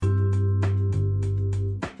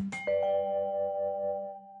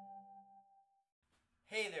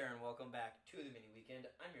welcome back to the Mini Weekend.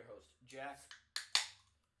 I'm your host, Jack.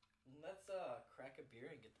 Let's crack a beer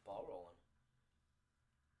and get the ball rolling.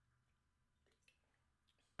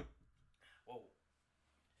 Whoa.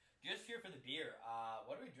 Just here for the beer.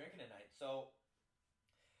 What are we drinking tonight? So,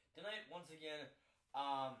 tonight, once again,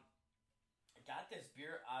 I got this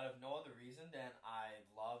beer out of no other reason than I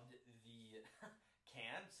loved the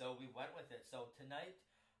can, so we went with it. So tonight,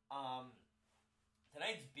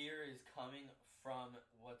 tonight's beer is coming from, I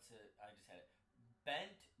just had it.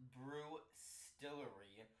 Bent Brew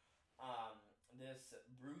Stillery. This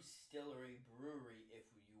Brewstillery brewery, if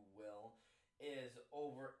you will, is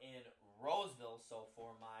over in Roseville. So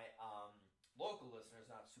for my local listeners,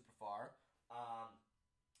 not super far,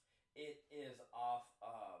 it is off,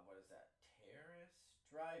 Terrace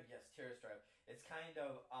Drive? Yes, Terrace Drive. It's kind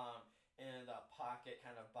of in the pocket,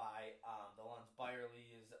 kind of by the Lunds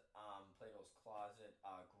Byerly's, Plato's Closet,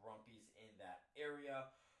 Grumpy's in that area.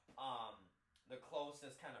 The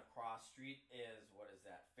closest kind of cross street is,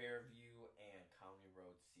 Fairview and County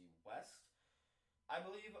Road C West, I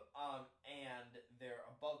believe. And they're,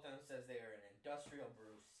 about them says they are an industrial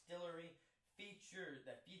brew distillery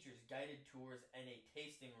that features guided tours and a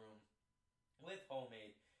tasting room with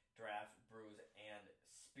homemade draft brews and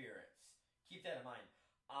spirits. Keep that in mind.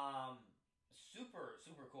 Super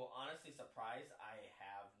cool. Honestly, surprised I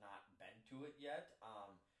have not been to it yet.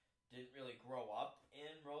 Didn't really grow up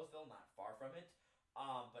in Roseville, not far from it,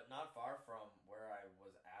 but not far from where I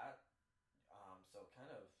was at. So kind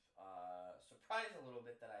of surprised a little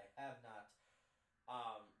bit that I have not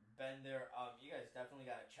been there. You guys definitely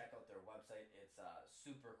got to check out their website. It's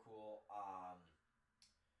super cool.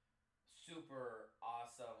 Super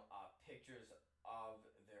awesome pictures of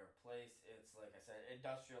their place. It's, like I said,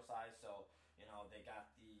 industrial size, so they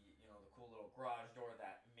got the the cool little garage door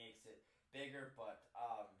that makes it bigger, but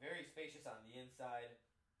very spacious on the inside.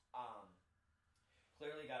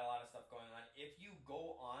 Clearly got a lot of stuff going on. If you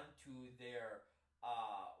go on to their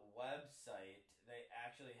website, they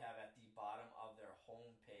actually have at the bottom of their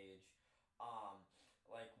homepage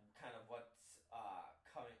kind of what's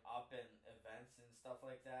coming up in events and stuff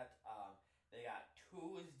like that. They got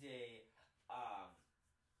Tuesday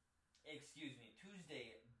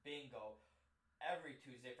bingo every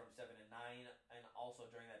Tuesday from 7 to 9, and also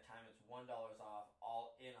during that time it's $1 off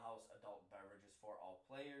all in-house adult beverages for all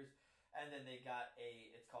players. And then they got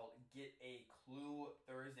it's called Get a Clue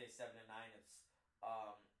Thursday 7 to 9. It's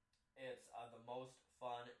the most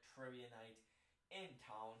fun trivia night in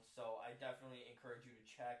town, so I definitely encourage you to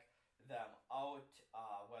check them out,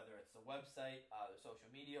 whether it's the website, the social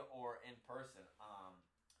media, or in person.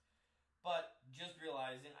 But just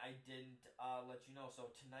realizing I didn't let you know,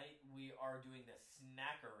 so tonight we are doing the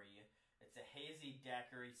Snackery. It's a hazy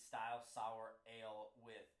daiquiri style sour ale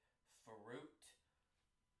with fruit.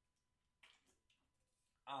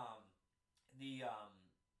 The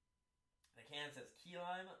can says key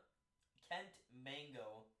lime, Kent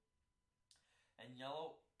mango, and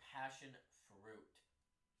yellow passion fruit.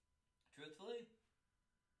 Truthfully,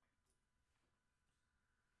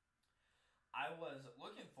 I was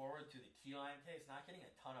looking forward to the key lime taste, not getting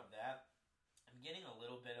a ton of that. I'm getting a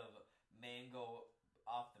little bit of mango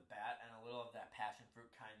off the bat and a little of that passion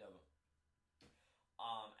fruit kind of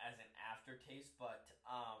as an aftertaste, but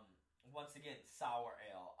once again, sour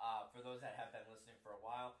ale. For those that have been listening for a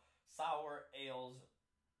while, sour ales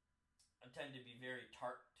tend to be very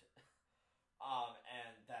tart,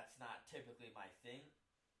 and that's not typically my thing.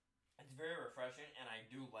 It's very refreshing, and I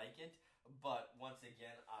do like it, but once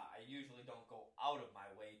again, I usually don't go out of my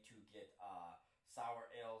way to get sour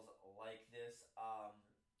ales like this.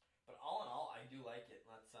 But all in all, I do like it.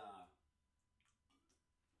 Let's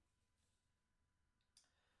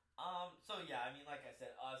so yeah, I mean, like I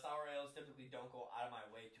said, sour ales typically don't go out of my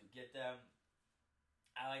way to get them.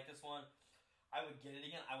 I like this one. I would get it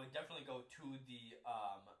again. I would definitely go to the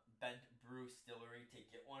Bent Brew Stillery to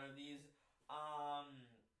get one of these.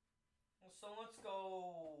 So let's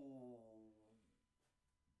go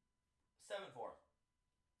 7.4.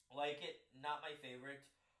 Like it, not my favorite,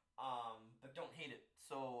 but don't hate it.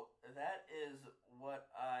 So that is what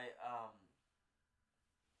I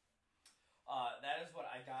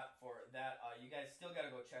got for that. You guys still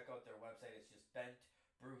gotta go check out their website. It's just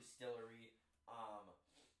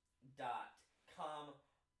bentbrewstillery.com.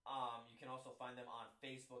 You can also find them on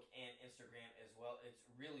Facebook and Instagram as well. It's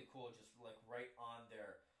really cool, just like right on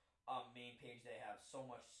their main page. They have so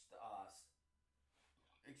much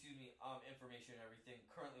information and everything.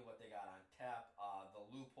 Currently what they got on tap, the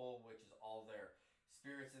Loophole, which is all their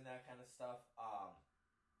spirits and that kind of stuff.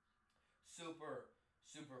 Super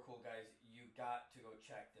cool, guys. You got to go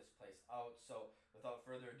check this place out. So without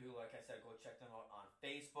further ado, like I said, go check them out on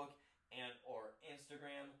Facebook and or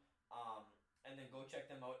Instagram. Um, and then go check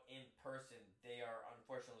them out in person. They are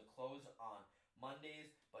unfortunately closed on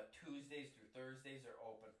Mondays, but Tuesdays through Thursdays are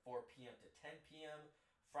open 4 p.m. to 10 p.m.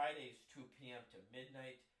 Fridays 2 p.m. to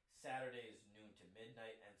midnight. Saturdays noon to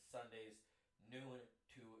midnight, and Sundays noon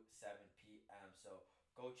to 7 p.m. So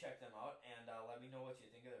go check them out and let me know what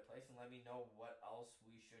you think of their place, and let me know what else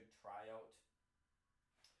we should try out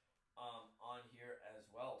on here as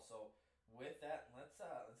well. So with that, let's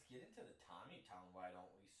get into the Tommy Town, why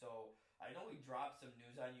don't we? So I know we dropped some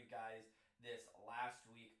news on you guys this last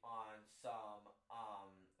week on some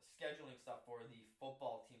scheduling stuff for the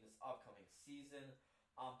football team this upcoming season.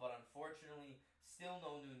 But unfortunately, still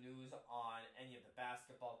no new news on any of the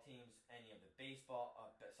basketball teams, any of the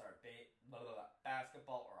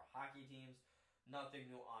basketball or hockey teams. Nothing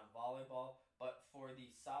new on volleyball. But for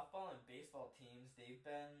the softball and baseball teams, they've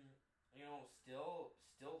been,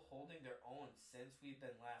 still holding their own since we've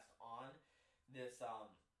been last on. This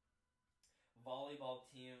softball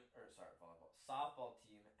team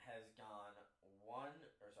has gone 1-2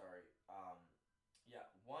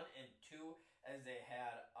 as they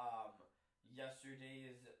had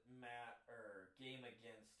yesterday's game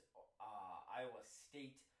against Iowa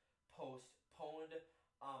State postponed.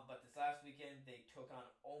 But this last weekend they took on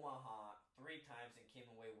Omaha 3 times and came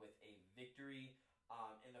away with a victory.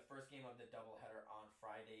 In the first game of the doubleheader on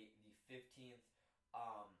Friday the 15th,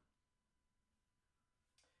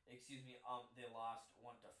 they lost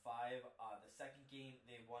 1-5. The second game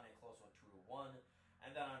they won a close one 2-1,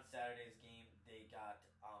 and then on Saturday's game they got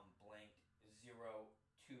blanked 0-8.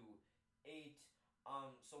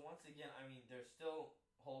 So once again, they're still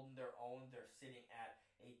holding their own. They're sitting at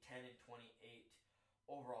a 10-28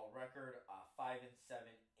 overall record, 5-7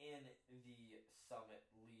 in the Summit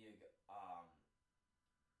League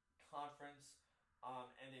conference,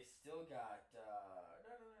 and they still got.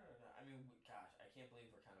 I can't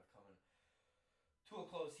believe we're kind of coming to a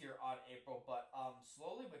close here on April, but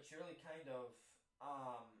slowly but surely, kind of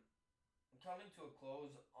coming to a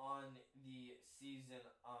close on the season.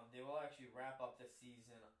 They will actually wrap up the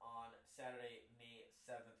season on Saturday, May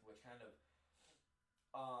 7th, which kind of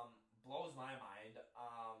blows my mind.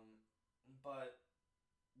 But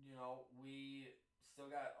we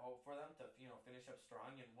still got hope for them to finish up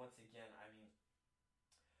strong. And once again,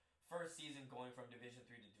 first season going from Division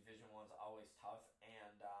 3 to Division 1 is always tough,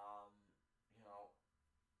 and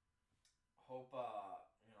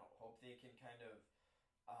hope they can kind of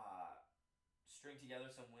string together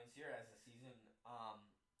some wins here as the season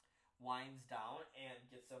winds down and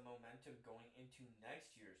get some momentum going into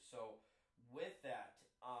next year. So with that,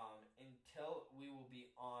 until we will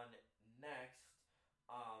be on next,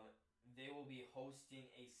 they will be hosting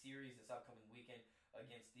a series this upcoming weekend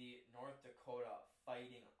against the North Dakota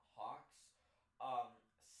Fighting Hawks.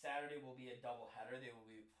 Saturday will be a doubleheader. They will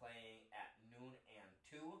be playing at noon and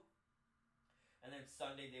 2. And then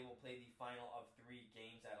Sunday they will play the final of 3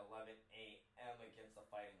 games at 11 a.m. against the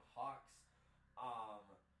Fighting Hawks.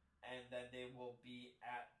 And then they will be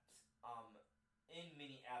in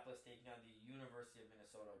Minneapolis taking on the University of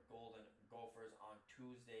Minnesota Golden Gophers on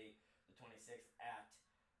Tuesday the 26th at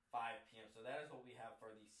 5 p.m. So that is what we have for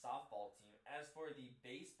the softball team. As for the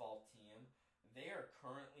baseball team, they are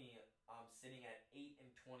currently sitting at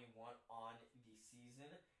 8-21 on the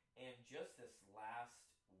season, and just this last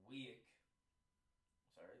week,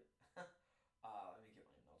 let me get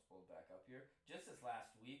my notes pulled back up here. Just this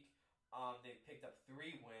last week, they picked up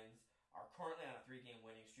 3 wins, are currently on a 3-game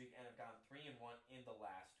winning streak, and have gone 3-1 in the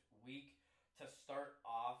last week to start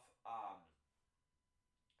off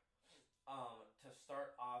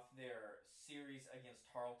their series against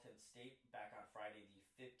Tarleton State back on Friday the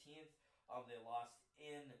 15th. They lost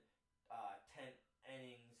in 10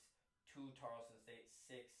 innings to Tarleton State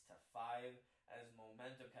 6-5 as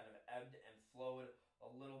momentum kind of ebbed and flowed a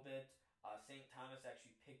little bit. St. Thomas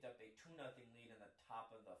actually picked up a 2-0 lead in the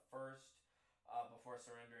top of the first before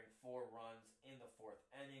surrendering 4 runs in the 4th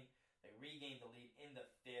inning. They regained the lead in the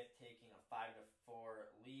 5th, taking a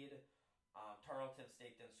 5-4 lead. Tarleton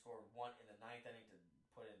State then scored 1 in the 9th inning to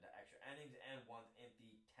put it into extra innings, and 1 in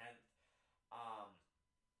the 10th.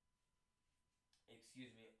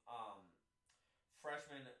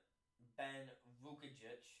 Freshman Ben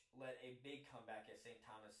Vukajic led a big comeback as St.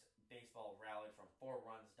 Thomas baseball rallied from 4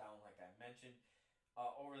 runs down, like I mentioned,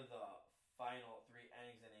 over the final 3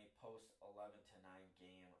 innings in a post 11-9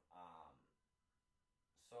 game.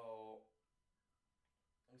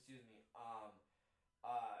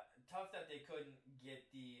 Tough that they couldn't get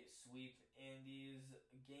the sweep in these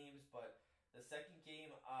games, but the second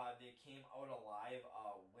game they came out alive,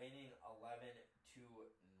 winning 11-9,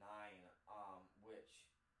 which,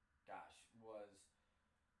 gosh, was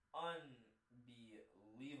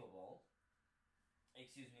unbelievable.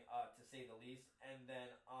 Excuse me, to say the least. And then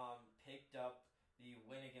picked up the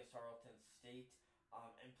win against Tarleton State,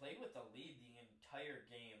 and played with the lead the entire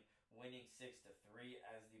game, winning 6-3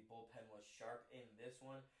 as the bullpen was sharp in this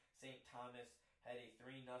one. St. Thomas had a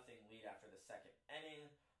 3-0 lead after the second inning.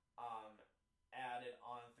 Added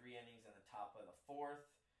on 3 innings in the top of the fourth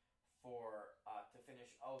for to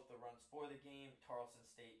finish out the runs for the game. Tarleton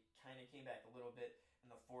State kind of came back a little bit in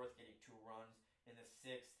the fourth, getting 2 runs. In the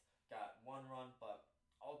sixth, got 1 run, but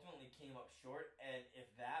ultimately came up short. And if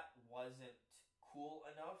that wasn't cool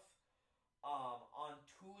enough, on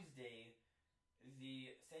Tuesday,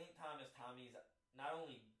 the St. Thomas Tommies not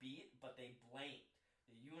only beat, but they blanked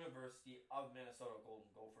the University of Minnesota Golden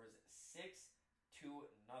Gophers 6-0.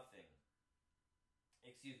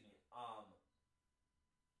 Excuse me.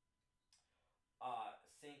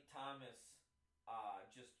 St. Thomas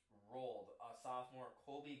just rolled. Sophomore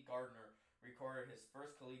Colby Gardner recorded his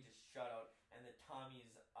first collegiate shutout, and the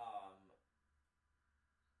Tommies,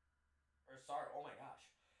 oh my gosh.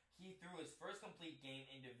 He threw his first complete game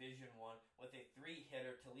in Division One with a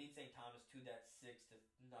 3-hitter to lead St. Thomas to that 6-0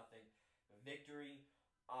 victory.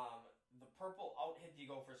 The Purple out-hit the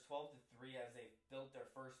Gophers 12-3 as they built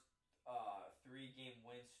their first 3-game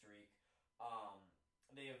win streak.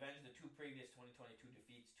 They avenged the 2 previous 2022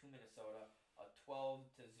 defeats to Minnesota, a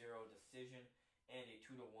 12-0 decision and a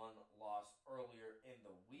 2-1 loss earlier in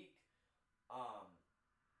the week.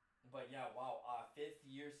 But yeah, wow.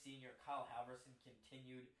 5th-year senior Kyle Halverson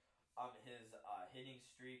continued his hitting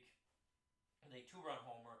streak with a 2-run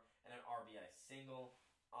homer and an RBI single.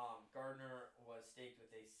 Gardner was staked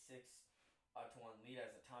with a 6-1 lead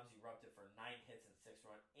as the Toms erupted for 9 hits and 6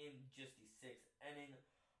 runs in just the 6th inning.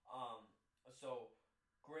 So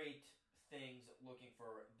great things looking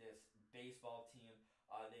for this baseball team.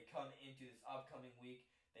 They come into this upcoming week.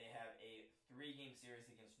 They have a 3-game series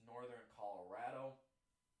against Northern Colorado.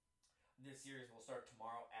 This series will start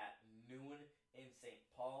tomorrow at noon in St.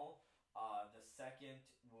 Paul. The second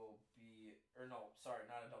will be,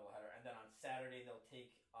 not a doubleheader. And then on Saturday, they'll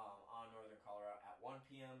take on Northern Colorado at 1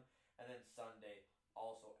 p.m. And then Sunday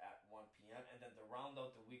also at 1 p.m. And then to round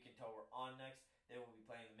out the week until we're on next, they will be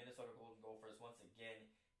playing the Minnesota Golden Gophers once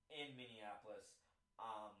again in Minneapolis.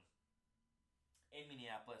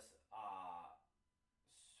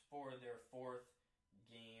 For their 4th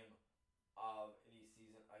game of the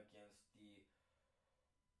season against the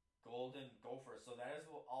Golden Gophers. So that is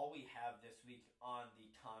all we have this week on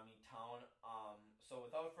the Tommy Town. So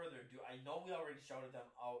without further ado, I know we already shouted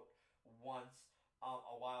them out once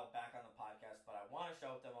a while back on the podcast, but I want to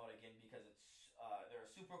shout them out again because they're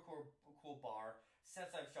a super cool bar.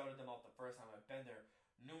 Since I've shouted them out the first time, I've been there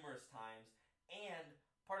numerous times, and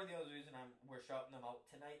part of the other reason we're shouting them out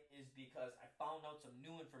tonight is because I found out some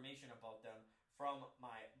new information about them from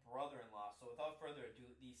my brother-in-law. So without further ado,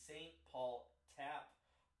 the St. Paul Tap.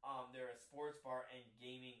 They're a sports bar and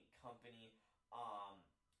gaming company.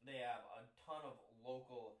 They have a ton of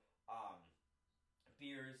local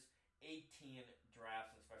beers, 18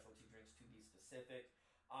 drafts and specialty drinks to be specific.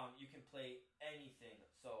 You can play anything.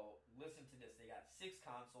 So listen to this. They got 6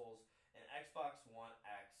 consoles, an Xbox One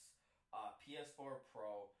X, PS4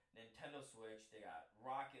 Pro, Nintendo Switch. They got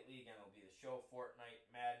Rocket League, and it'll be the show, Fortnite,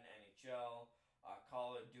 Madden, NHL,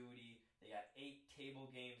 Call of Duty. They got 8 table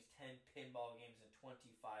games, 10 pinball games, and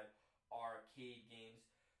 25 arcade games.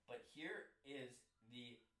 But here is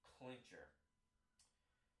the clincher.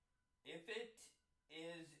 If it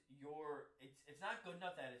is it's not good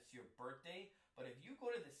enough that it's your birthday, but if you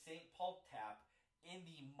go to the St. Paul Tap in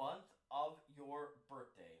the month of your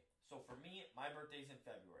birthday, so for me, my birthday's in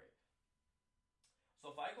February.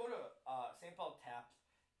 So if I go to St. Paul Tap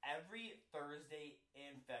every Thursday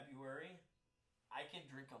in February, I can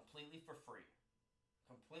drink completely for free.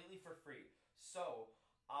 Completely for free. So,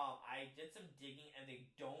 I did some digging, and they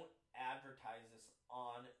don't advertise this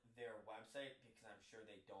on their website because I'm sure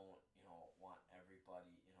they don't, want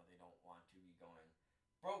everybody, they don't want to be going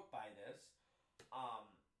broke by this.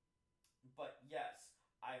 But yes,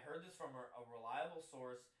 I heard this from a reliable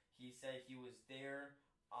source. He said he was there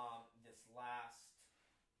this last,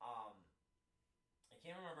 I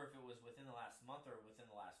can't remember if it was within the last month or within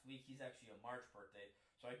the last week. He's actually a March birthday,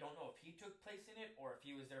 so I don't know if he took place in it or if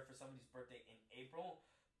he was there for somebody's birthday in April.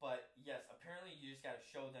 But yes, apparently you just got to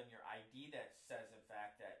show them your ID that says, in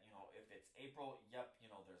fact, that, if it's April, yep,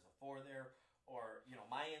 there's a 4 there. Or,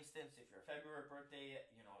 my instance, if you're a February birthday,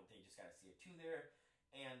 they just got to see a 2 there.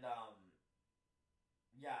 And,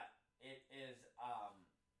 yeah, it is,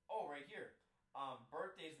 right here.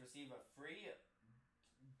 Birthdays receive a free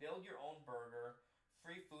build your own burger,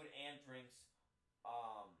 free food and drinks.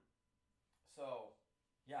 Um, so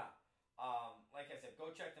yeah. Like I said,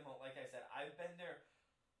 go check them out. Like I said, I've been there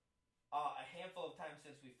a handful of times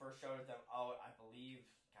since we first shouted them out. I believe,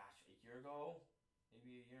 gosh, a year ago,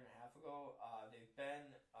 maybe a year and a half ago. They've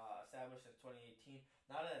been established since 2018.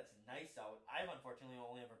 Now that it's nice out, I've unfortunately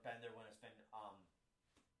only ever been there when it's been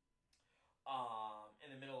in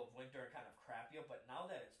the middle of winter and kind of crappy out. But now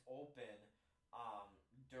that it's open um,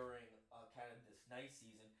 during kind of this nice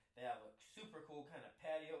season, they have a super cool kind of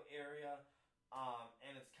patio area,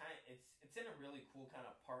 and it's in a really cool kind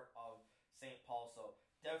of part of St. Paul. So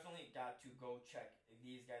definitely got to go check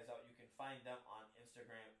these guys out. You can find them on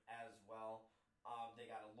Instagram as well. They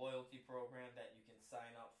got a loyalty program that you can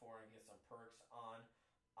sign up for and get some perks on.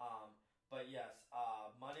 But yes,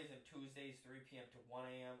 Mondays and Tuesdays 3 p.m. to 1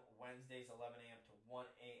 a.m., Wednesdays 11 a.m. to 1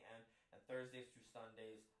 a.m., and Thursdays through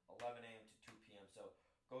Sundays 11 a.m. to 2 p.m. So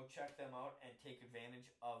go check them out and take advantage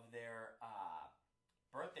of their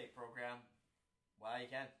birthday program while you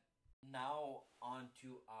can. Now on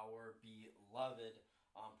to our beloved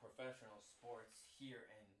professional sports here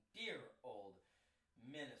in dear old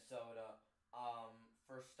Minnesota.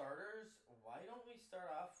 For starters, why don't we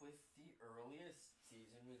start off with the earliest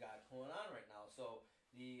season we got going on right now? So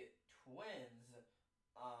the Twins,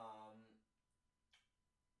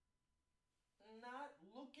 not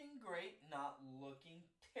looking great, not looking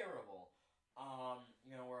terrible.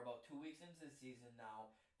 We're about 2 weeks into the season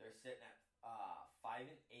now. They're sitting at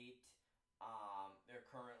 5-8. They're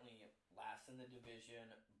currently last in the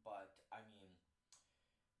division, but I mean,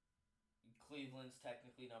 Cleveland's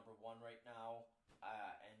technically number one right now,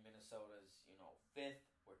 and Minnesota's fifth.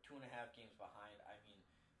 We're 2.5 games behind. I mean,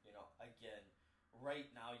 again, right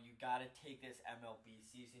now you got to take this MLB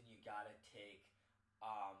season. You got to take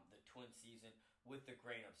the Twin season with a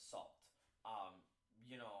grain of salt.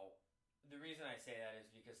 The reason I say that is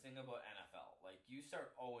because think about NFL. Like you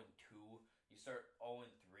start 0-2, you start 0-3,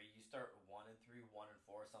 you start 1-3,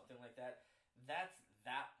 1-4, something like that. That's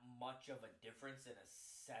that much of a difference in a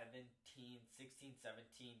 16,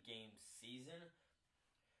 17 game season.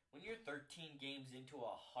 When you're 13 games into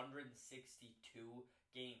a 162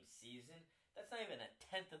 game season, that's not even a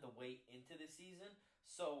tenth of the way into the season.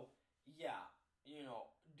 So, yeah,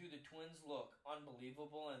 do the Twins look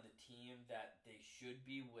unbelievable and the team that they should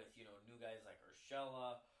be with, new guys like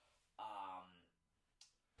Urshela,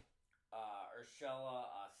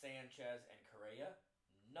 Sanchez, and Correa?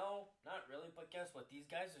 No, not really. But guess what? These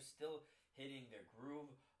guys are still hitting their groove,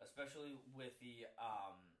 especially with the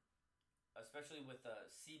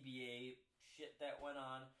CBA shit that went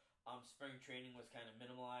on. Spring training was kind of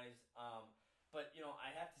minimalized. But I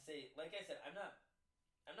have to say, like I said, I'm not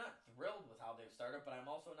thrilled with how they've started, but I'm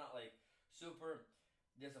also not like super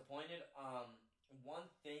disappointed. One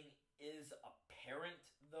thing is apparent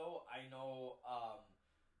though. I know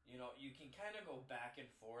you can kind of go back and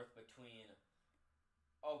forth between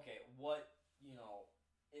okay, what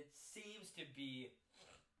it seems to be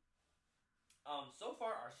so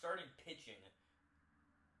far our starting pitching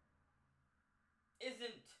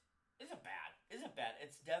isn't bad.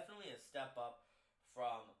 It's definitely a step up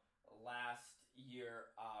from last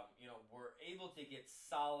year. We're able to get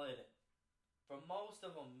solid, for most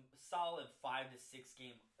of them, solid 5 to 6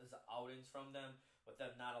 game outings from them, with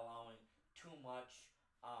them not allowing too much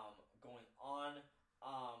going on.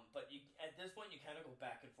 But at this point, you kind of go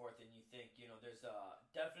back and forth, and you think, there's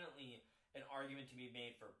definitely an argument to be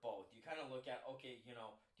made for both. You kind of look at, okay,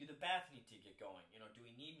 do the bats need to get going? Do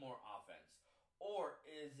we need more offense? Or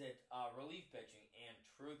is it relief pitching? And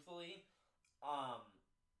truthfully,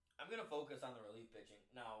 I'm going to focus on the relief pitching.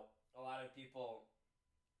 Now, a lot of people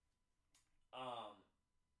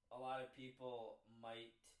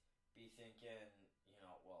might be thinking,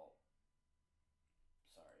 well,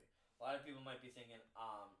 sorry. A lot of people might be thinking,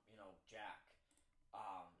 Jack,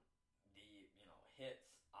 the,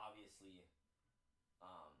 hits obviously,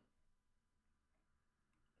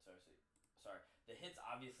 sorry, the hits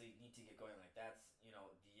obviously need to get going. Like that's,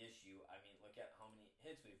 the issue. I mean, look at how many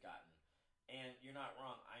hits we've gotten. And you're not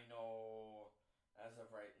wrong. I know as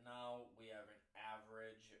of right now, we have an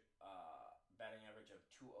batting average of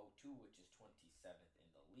 202, which is 27th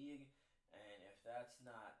in the league. And if that's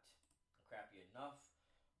not crappy enough,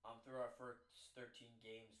 through our first 13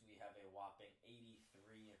 games, we have a whopping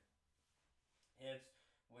 83 hits,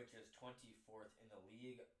 which is 24th in the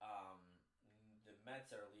league. The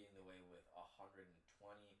Mets are leading the way with 120,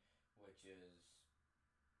 which is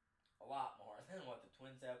a lot more than what the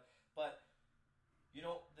Twins have. But,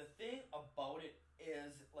 the thing about it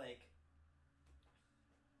is, like,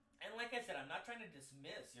 and like I said, I'm not trying to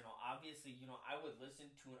dismiss. Obviously, I would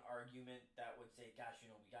listen to an argument that would say, "Gosh,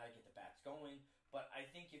 we got to get the bats going." But I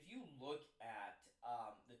think if you look at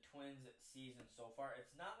the Twins' season so far,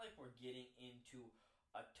 it's not like we're getting into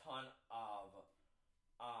a ton of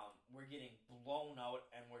we're getting blown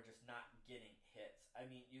out and we're just not getting hits. I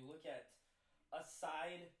mean, you look at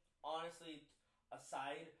aside, honestly,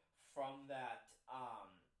 aside from that,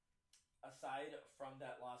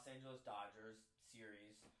 Los Angeles Dodgers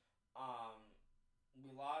series, um, we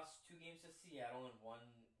lost 2 games to Seattle and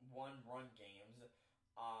one run games.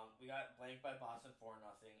 We got blanked by Boston 4-0,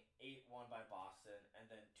 8-1 by Boston, and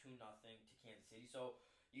then 2-0 to Kansas City. So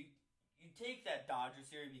you take that Dodger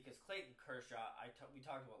series because Clayton Kershaw, we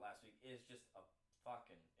talked about last week, is just a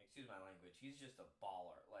fucking, excuse my language, he's just a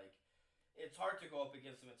baller. Like, it's hard to go up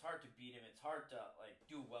against him. It's hard to beat him. It's hard to like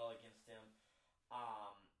do well against him.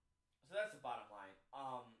 Um, so that's the bottom line.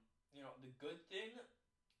 The good thing,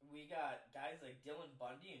 we got guys like Dylan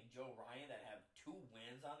Bundy and Joe Ryan that have 2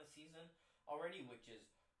 wins on the season already, which is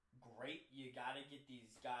great. You gotta get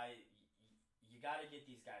these guys. You gotta get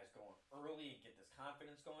these guys going early and get this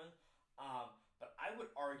confidence going. But I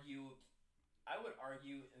would argue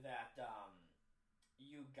that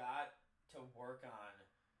you got to work on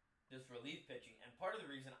this relief pitching, and part of the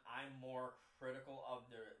reason I'm more critical of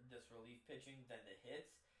this relief pitching than the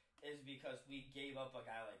hits is because we gave up a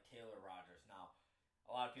guy like Taylor Rogers. Now,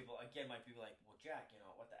 a lot of people again might be like, "Well, Jack,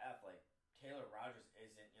 what the f? Like Taylor Rogers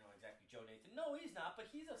isn't exactly Joe Nathan." No, he's not, but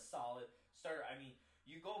he's a solid starter. I mean,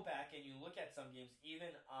 you go back and you look at some games,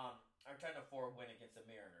 even our 10-4 win against the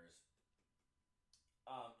Mariners.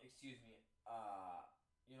 Excuse me.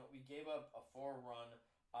 We gave up a 4-run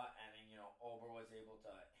inning. Ober was able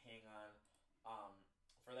to hang on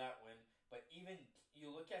for that win. But even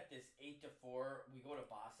you look at this 8-4, we go to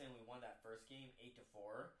Boston. We won that first game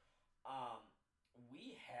 8-4.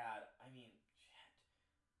 We had, I mean, shit,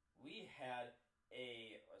 we had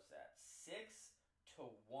a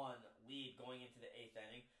 6-1 lead going into the 8th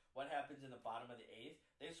inning. What happens in the bottom of the 8th?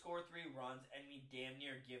 They score 3 runs, and we damn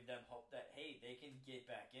near give them hope that, hey, they can get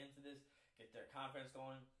back into this, get their confidence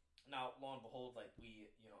going. Now, lo and behold,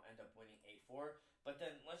 we end up winning 8-4. But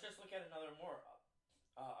then let's just look at a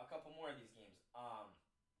couple more of these games.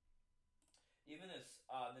 Even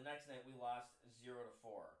the next night we lost 0-4.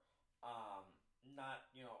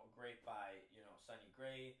 Not great by Sonny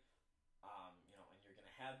Gray. And you're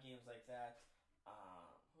gonna have games like that.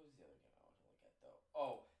 Who's the other game I want to look at though?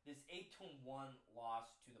 Oh, this 8-1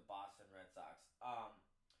 loss to the Boston Red Sox.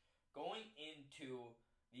 Going into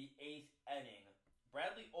the 8th inning,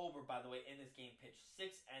 Bradley Ober, by the way, in this game pitched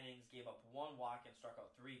 6 innings, gave up 1 walk, and struck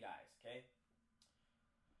out 3 guys. Okay.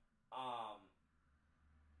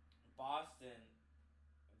 Boston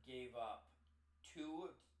gave up 2.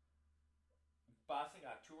 Boston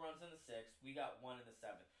got 2 runs in the 6th. We got 1 in the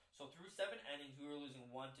 7th. So through 7 innings, we were losing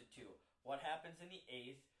 1-2. What happens in the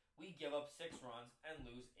 8th? We give up 6 runs and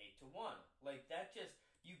lose 8-1. Like that, just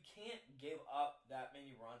you can't give up that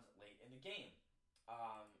many runs late in the game.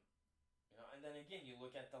 And then again, you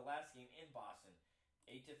look at the last game in Boston,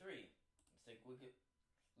 8-3. Let's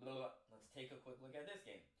take a quick look at this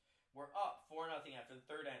game. We're up 4-0 after the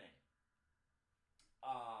 3rd inning.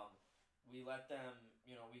 We let them,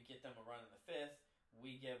 we get them a run in the 5th.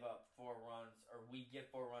 We give up 4 runs, or we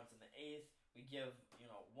get 4 runs in the 8th. We give,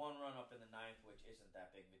 1 run up in the 9th, which isn't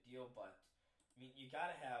that big of a deal, but, I mean, you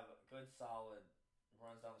gotta have good, solid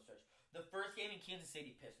runs down the stretch. The first game in Kansas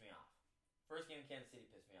City pissed me off.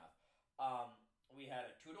 We had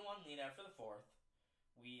a 2-1 lead after the 4th.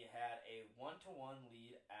 We had a 1-1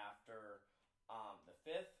 lead after the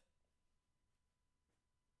 5th.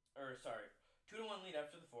 2-1 lead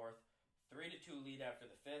after the 4th. 3-2 lead after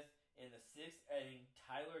the 5th. In the 6th inning,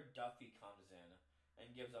 Tyler Duffy comes in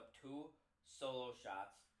and gives up 2 solo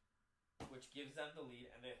shots, which gives them the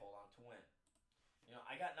lead, and they hold on to win.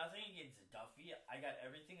 I got nothing against Duffy. I got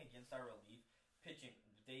everything against our relief pitching.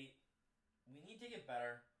 We need to get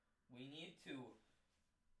better. We need to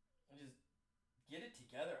just get it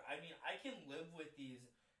together. I mean, I can live with these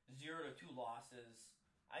 0-2 losses.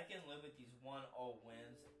 I can live with these 1-0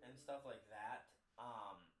 wins and stuff like that.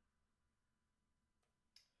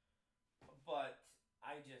 But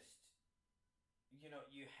I just,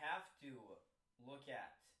 you have to look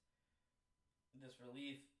at this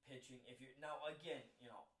relief pitching. If you're now again,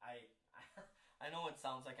 I know it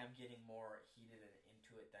sounds like I'm getting more heated and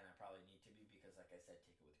into it than I probably need to be because, like I said,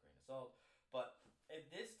 take it with a grain of salt. But if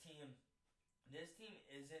this team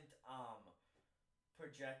isn't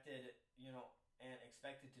projected, and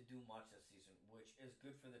expected to do much this season, which is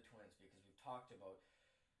good for the Twins because we've talked about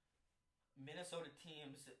Minnesota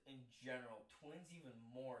teams in general, Twins even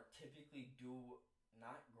more, typically do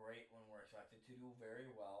not great when we're expected to do very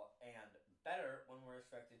well, and better when we're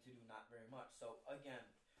expected to do not very much. So again,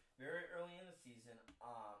 very early in the season,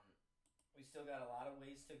 we still got a lot of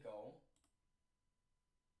ways to go.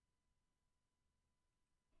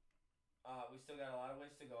 We still got a lot of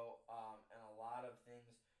ways to go, and a lot of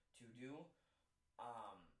things to do,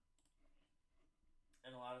 um,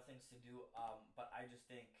 and a lot of things to do. But I just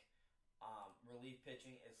think relief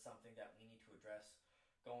pitching is something that we need to address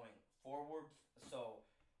going forward. So,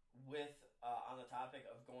 with on the topic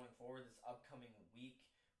of going forward, this upcoming week,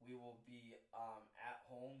 we will be at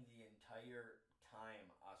home the entire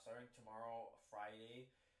time. Starting tomorrow, Friday,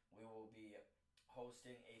 we will be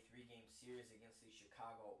hosting a three-game series against the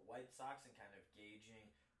Chicago White Sox and kind of gauging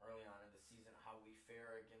early on in the season how we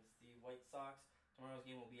fare against the White Sox. Tomorrow's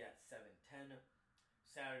game will be at 7:10.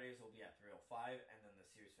 Saturdays will be at 3:05, and then the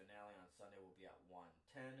series finale on Sunday will be at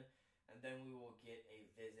 1:10. And then we will get a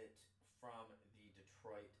visit from the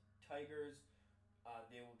Detroit Tigers.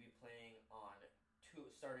 They will be playing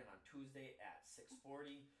starting on Tuesday at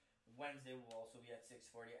 6:40. Wednesday will also be at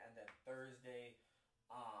 6:40, and then Thursday,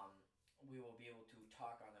 we will be able to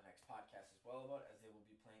talk on the next podcast as well about it, as they will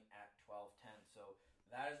be playing at 12:10. So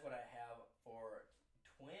that is what I have for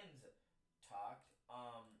Twins talk.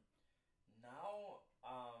 Now,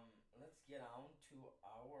 let's get on to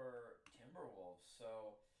our Timberwolves.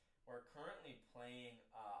 So we're currently playing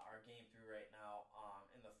our game through right now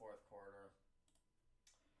in the fourth quarter.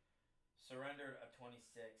 Surrendered a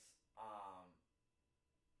 26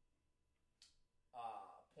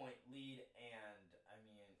 point lead, and I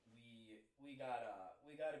mean we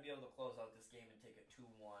gotta be able to close out this game and take a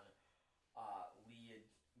 2-1 lead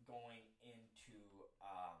going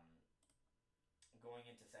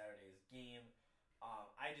into Saturday's game.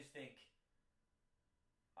 I just think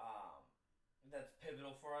that's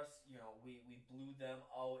pivotal for us. You know, we blew them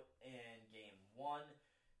out in game one.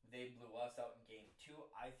 They blew us out in game two.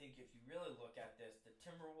 I think if you really look at this, the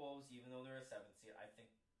Timberwolves, even though they're a 7th seed, I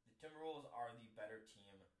think the Timberwolves are the better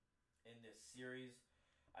team in this series.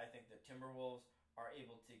 I think the Timberwolves are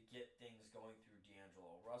able to get things going through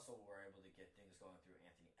D'Angelo Russell. We're able to get things going through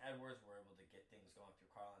Anthony Edwards. We're able to get things going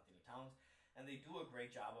through Karl-Anthony Towns. And they do a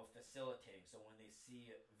great job of facilitating. So when they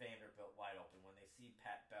see Vanderbilt wide open, when they see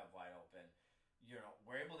Pat Bev wide open, you know,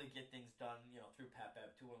 we're able to get things done, you know, through Pat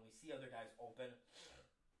Bev too. When we see other guys open,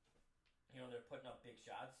 you know, they're putting up big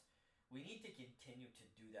shots. We need to continue to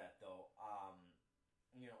do that, though.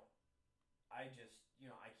 You know, I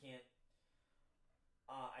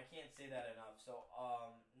can't say that enough. So,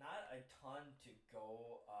 not a ton to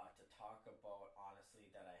go to talk about,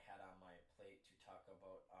 honestly, that I had on my plate to talk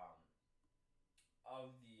about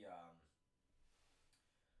of the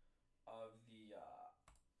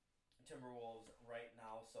Timberwolves right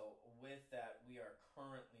now. So, with that, we are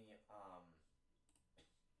currently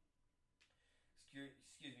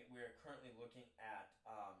excuse me, we are currently looking at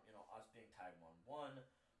us being tied 1-1.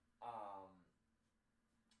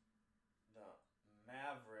 The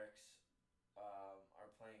Mavericks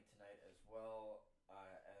are playing tonight as well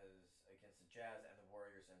as against the Jazz, and the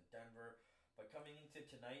Warriors in Denver. But coming into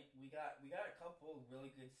tonight, we got a couple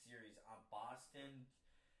really good series. Boston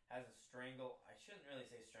has a I shouldn't really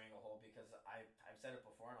say stranglehold, because I've said it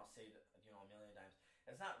before and I'll say it a million times.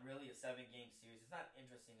 It's not really a 7-game series. It's not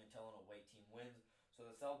interesting until an away team wins. So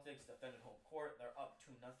the Celtics defended home court. They're up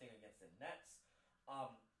 2-0 against the Nets.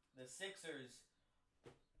 The Sixers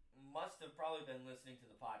must have probably been listening to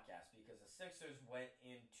the podcast, because the Sixers went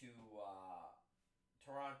into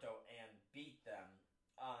Toronto and beat them.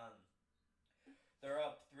 They're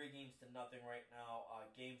up 3-0 right now.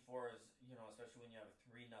 Game 4 is, especially when you have a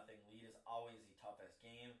 3-0 lead, is always the toughest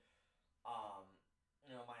game.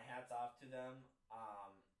 My hat's off to them.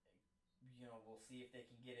 We'll see if they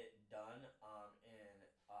can get it done in,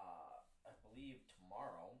 I believe,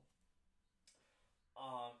 tomorrow.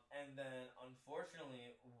 And then,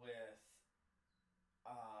 unfortunately, with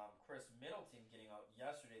Chris Middleton getting out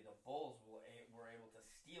yesterday, the Bulls were able to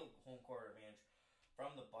steal home court advantage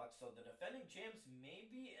from the Bucks. So the defending champs may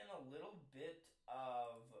be in a little bit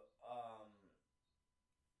of a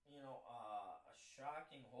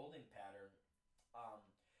shocking holding pattern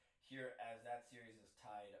here, as that series is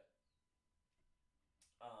tied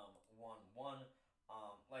 1-1.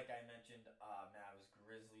 Like I mentioned, Mavs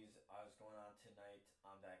Grizzlies is going on tonight.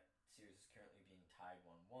 That series is currently being tied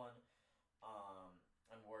 1-1.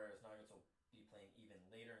 And Warriors Nuggets will be playing even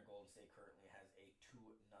later, and Golden State currently has a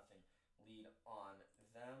 2-0 lead on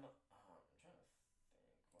them. I'm trying to think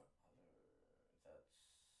what other. That's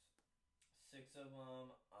 6 of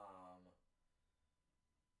them.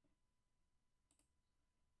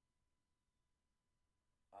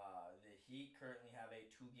 Heat currently have a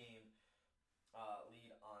two-game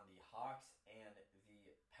lead on the Hawks, and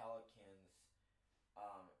the Pelicans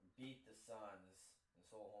beat the Suns and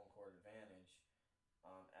sole home court advantage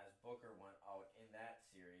as Booker went out in that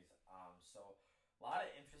series. So a lot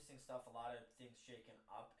of interesting stuff, a lot of things shaken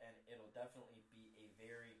up, and it'll definitely be a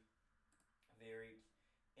very, very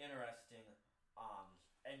interesting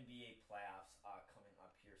NBA playoffs coming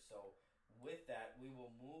up here. So with that, we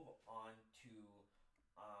will move on to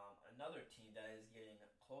another team that is getting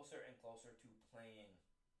closer and closer to playing.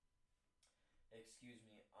 Excuse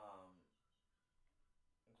me.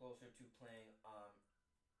 Closer to playing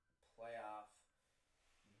playoff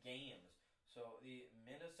games. So the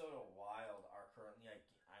Minnesota Wild are currently.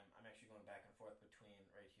 I'm actually going back and forth between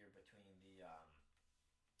right here between the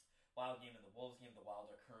Wild game and the Wolves game. The Wild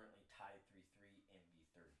are currently tied 3-3 in the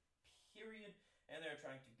third period, and they're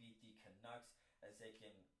trying to beat the Canucks as they can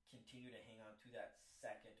continue to hang on to that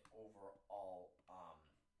second overall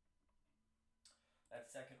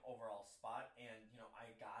spot. And I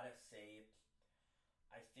gotta say,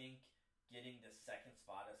 I think getting the second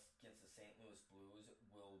spot against the St. Louis Blues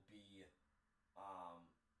will be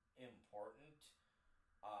important.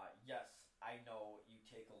 Yes, I know you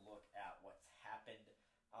take a look at what's happened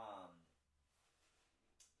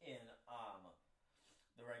in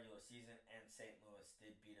the regular season, and St. Louis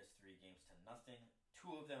did beat us 3 games to nothing.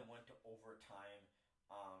 Two of them went to overtime,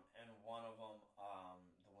 and one of them,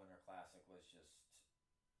 the Winter Classic, was just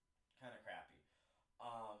kind of crappy.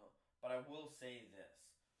 But I will say this: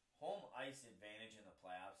 home ice advantage in the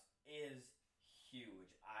playoffs is huge.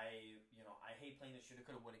 I hate playing the shoulda,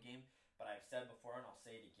 coulda, woulda game, but I've said before and I'll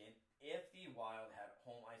say it again. If the Wild had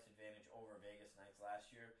home ice advantage over Vegas Knights last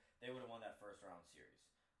year, they would have won that first round series.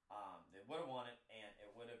 They would have won it, and it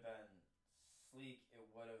would have been sleek. It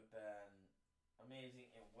would have been amazing.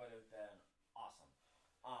 It would have been awesome.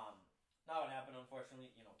 Not what happened, unfortunately.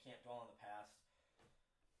 Can't dwell on the past.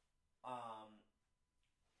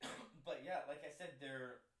 But yeah, like I said,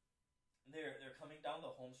 they're coming down the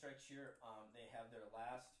home stretch here. They have their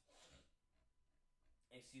last,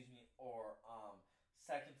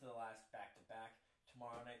 second to the last back to back.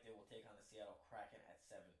 Tomorrow night they will take on the Seattle Kraken at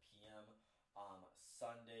 7 p.m.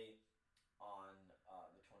 Sunday on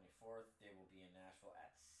the 24th they will be in Nashville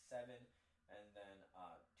at 7, and then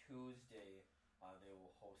Tuesday they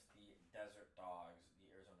will host the Desert Dogs, the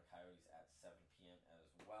Arizona Coyotes, at 7 p.m. as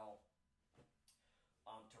well.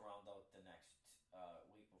 To round out the next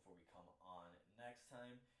week before we come on next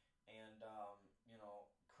time. And,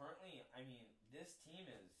 currently, this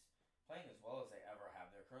team is playing as well as they ever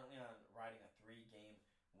have. They're currently riding a 3-game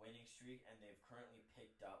winning streak, and they've currently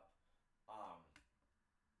picked up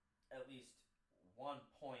at least 1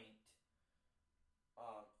 point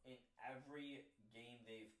in every game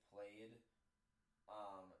they've played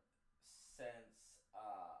since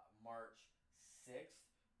March 6th,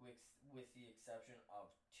 with the exception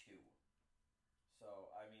of 2.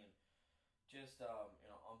 So just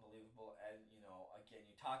unbelievable. And again,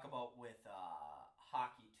 you talk about with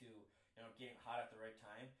hockey too. Getting hot at the right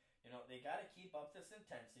time. They got to keep up this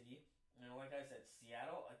intensity. Like I said,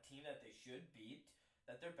 Seattle, a team that they should beat,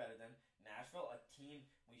 that they're better than. Nashville, a team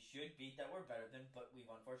we should beat, that we're better than, but we've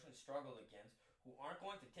unfortunately struggled against, who aren't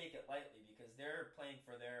going to take it lightly because they're playing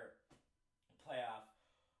for their playoff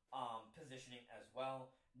positioning as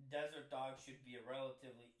well. Desert Dogs should be a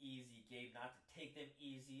relatively easy game, not to take them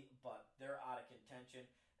easy, but they're out of contention.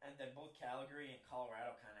 And then both Calgary and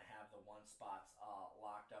Colorado kind of have the 1 spots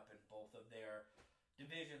locked up in both of their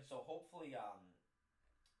divisions. So hopefully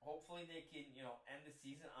they can end the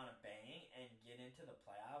season on a bang and get into the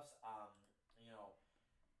playoffs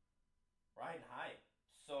riding high.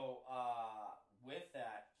 So with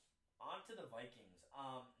that, on to the Vikings.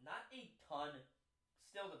 Not a ton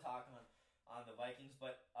still to talk on the Vikings,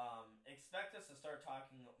 but expect us to start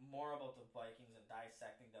talking more about the Vikings and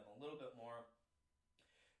dissecting them a little bit more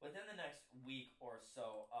within the next week or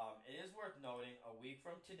so. It is worth noting, a week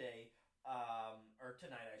from today, or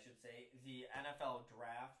tonight I should say, the NFL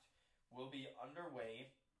draft will be underway,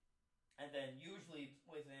 and then usually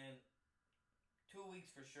within 2 weeks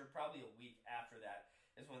for sure, probably a week after that,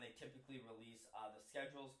 is when they typically release the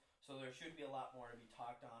schedules. So there should be a lot more to be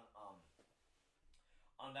talked on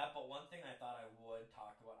that. But one thing I thought I would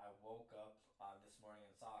talk about, I woke up this morning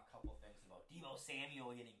and saw a couple things about Deebo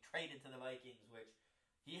Samuel getting traded to the Vikings, which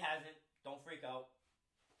he hasn't. Don't freak out.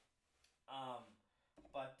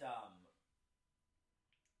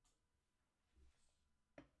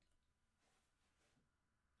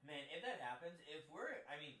 Man, if that happens,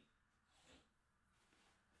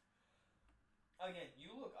 again,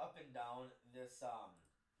 you look up and down this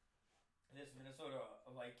this Minnesota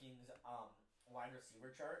Vikings wide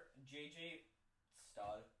receiver chart. JJ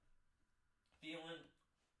stud. Thielen,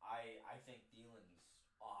 I think Thielen's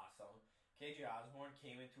awesome. KJ Osborne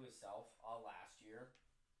came into himself last year.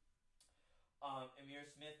 Amir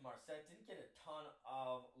Smith Marset didn't get a ton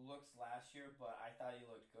of looks last year, but I thought he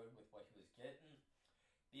looked good with what he was getting.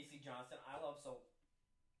 BC Johnson, I love. So,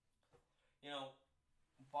 you know,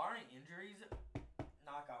 barring injuries,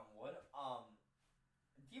 knock on wood,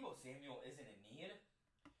 Deebo Samuel isn't in need.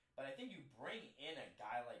 But I think you bring in a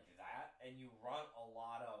guy like that and you run a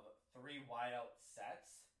lot of three wideout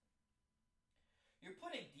sets, you're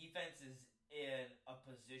putting defenses in a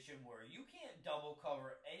position where you can't double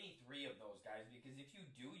cover any three of those guys, because if you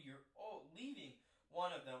do, you're leaving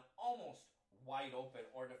one of them almost wide open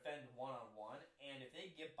or defend one on one, and if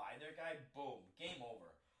they get by their guy, boom, game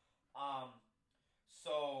over. Um,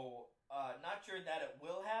 not sure that it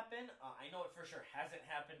will happen. I know it for sure hasn't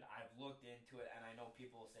happened. I've looked into it, and I know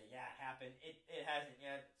people will say, yeah, it happened. It hasn't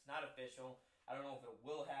yet. It's not official. I don't know if it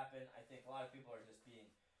will happen. I think a lot of people are just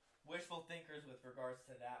being wishful thinkers with regards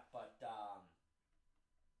to that. But,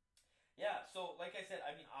 yeah, so like I said,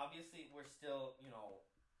 I mean, obviously we're still, you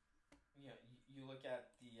look at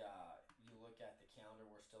the calendar,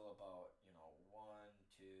 we're still about, 1,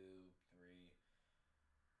 2, 3,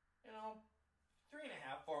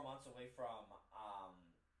 3.5, 4 months away from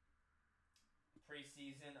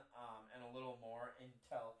preseason, and a little more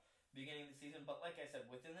until beginning of the season. But like I said,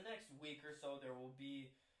 within the next week or so, there will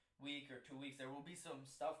be week or 2 weeks, there will be some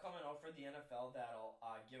stuff coming out for the NFL that'll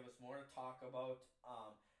give us more to talk about.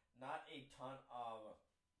 Not a ton of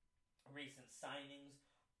recent signings.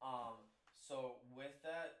 So with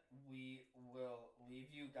that, we will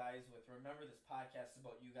leave you guys with, remember, this podcast is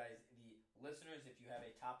about you guys, the listeners. If you have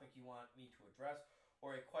a topic you want me to address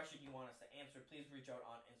or a question you want us to answer, please reach out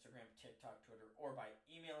on Instagram, TikTok, Twitter, or by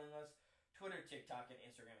emailing us. Twitter, TikTok, and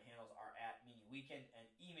Instagram handles are at MiniWeekend, and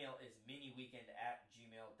email is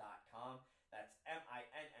miniweekend@gmail.com. That's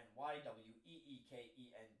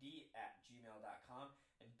MINNYWEEKEND@gmail.com.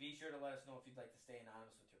 And be sure to let us know if you'd like to stay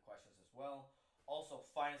anonymous with your questions as well. Also,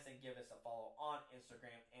 find us and give us a follow on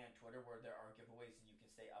Instagram and Twitter, where there are giveaways and you can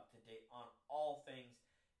stay up to date on all things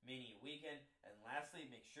Mini Weekend. And lastly,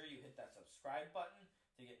 make sure you hit that subscribe button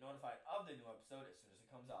to get notified of the new episode as soon as it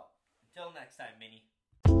comes out. Until next time, Mini.